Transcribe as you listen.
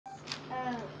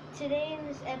today in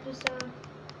this episode,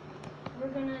 we're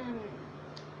gonna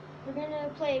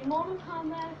play Mortal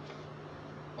Kombat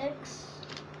X.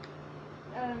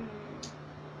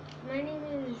 My name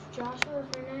is Joshua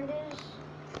Fernandez,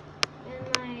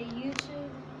 and my YouTube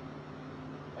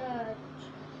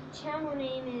channel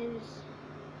name is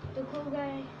The Cool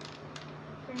Guy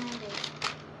Fernandez,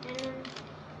 and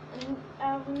then I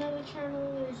have another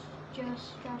channel is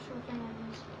just Joshua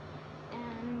Fernandez,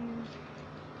 and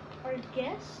our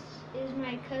guest is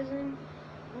my cousin,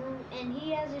 and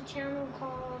he has a channel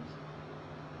called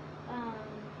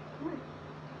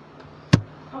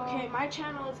Okay, my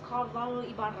channel is called Lalo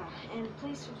Ibarra, and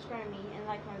please subscribe me and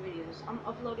like my videos. I'm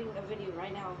uploading a video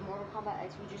right now of Mortal Kombat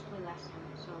X we just played last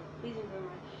time, so please enjoy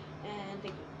and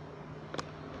thank you.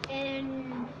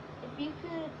 And if you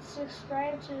could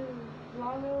subscribe to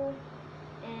Lalo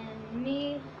and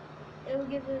me, it will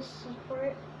give us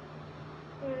support.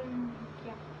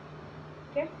 Yeah.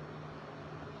 Okay?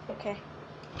 Okay.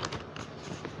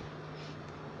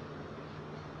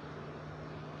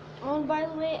 Oh, and by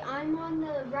the way, I'm on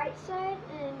the right side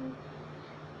and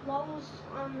Lalo's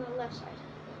on the left side.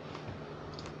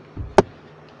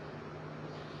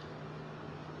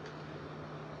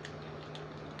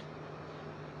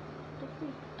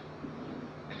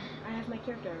 I have my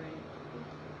character already.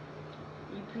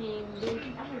 You being big.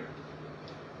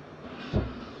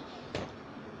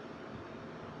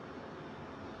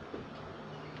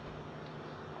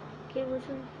 Okay, which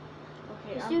one?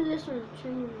 Okay, Let's do this one,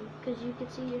 because you can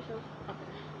see yourself. Okay.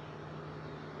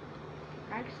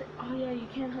 Actually, oh yeah, you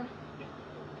can, huh?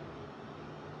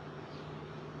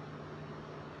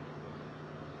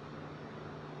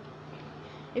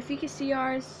 If you can see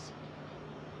ours,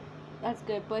 that's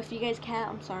good. But if you guys can't,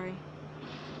 I'm sorry.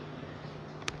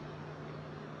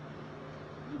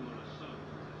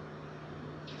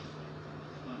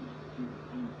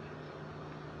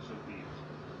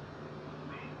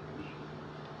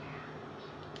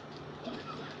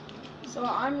 So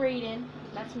I'm Raiden.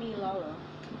 That's me, Lalo.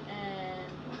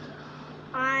 And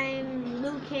I'm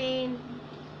Luke Kane.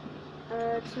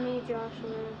 It's me,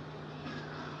 Joshua.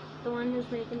 The one who's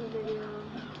making the video.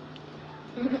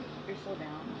 you're so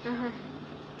down.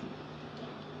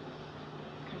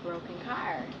 A broken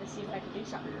car. Let's see if I can do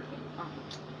something. Oh.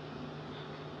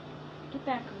 Get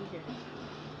back over here.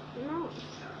 No.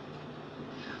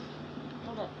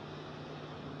 Hold up.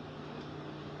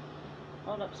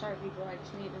 Hold up, sorry people, I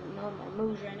just need to know my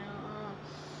moves right now.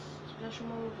 Special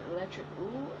move, electric.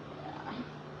 Ooh,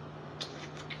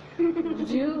 yeah.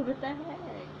 Dude, what the heck?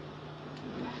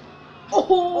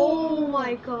 Oh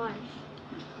my gosh.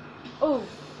 Oh.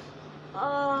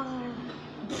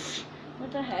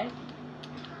 What the heck?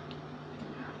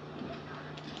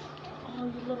 Oh,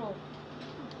 you little.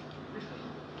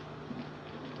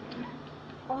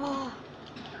 Oh.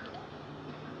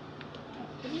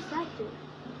 What does that do?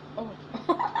 Oh.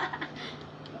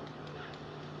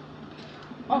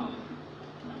 Oh.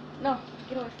 No,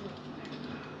 get away from me.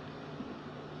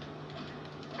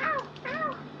 Ow,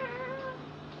 ow,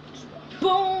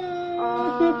 ow.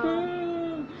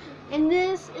 Boom! And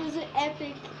this is an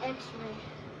epic X-ray.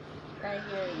 Right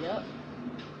here, yup.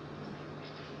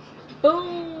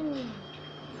 Boom!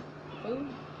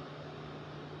 Boom.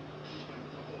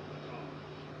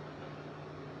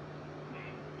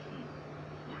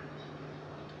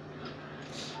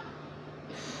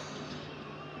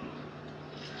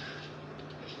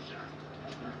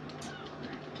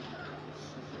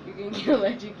 You're gonna get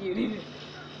electrocuted.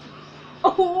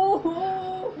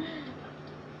 Oh!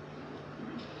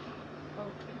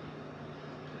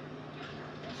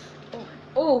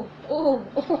 Oh! Oh!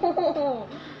 Oh!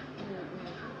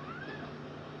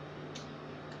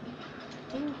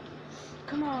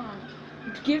 Come on.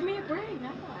 Give me a break. No.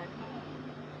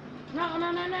 No.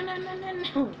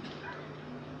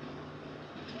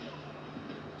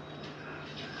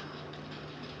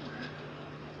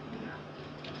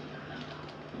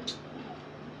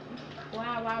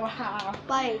 Wow.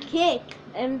 By a kick.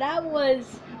 And that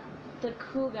was the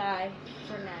Cool Guy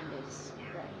Fernandez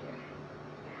right here.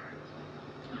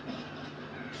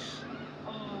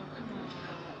 Oh, come on.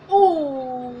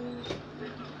 Oh!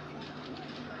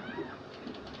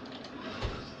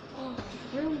 Oh,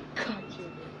 really cut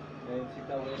you. Hey, take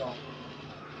that weight off.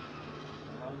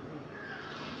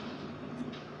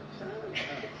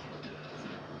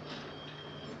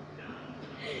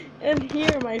 And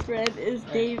here, my friend, is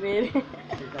David.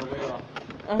 Take that weight off.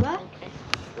 What? Okay.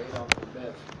 Weight off the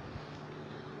bed.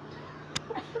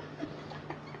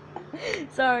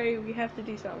 Sorry, we have to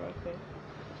do something real quick.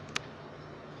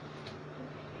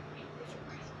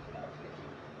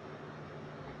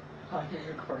 I'm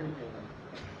recording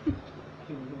it.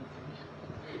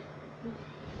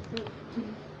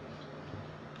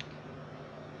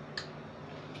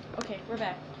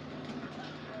 back.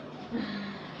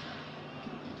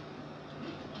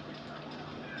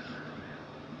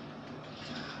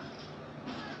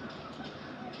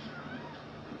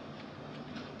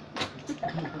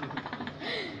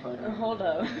 Hold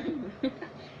up.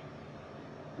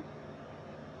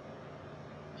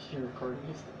 You're recording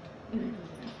this?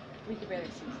 We could barely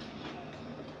see.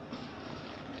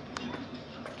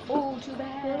 Oh, too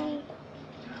bad.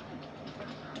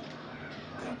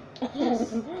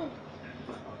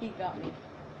 He got me.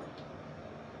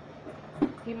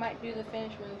 He might do the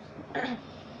finish moves.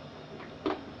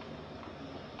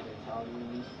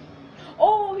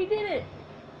 Oh, he did it!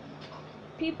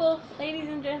 People, ladies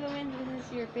and gentlemen, this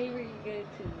is your favorite YouTuber.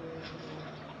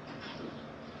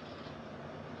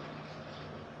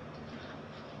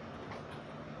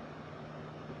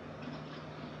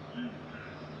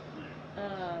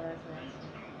 Oh, that's nice.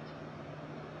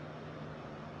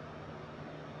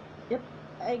 Yep,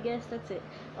 I guess that's it.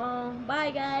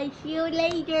 Bye guys, see you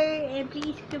later, and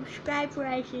please subscribe for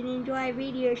us and enjoy our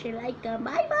videos and like them.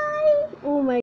 Bye bye! Oh my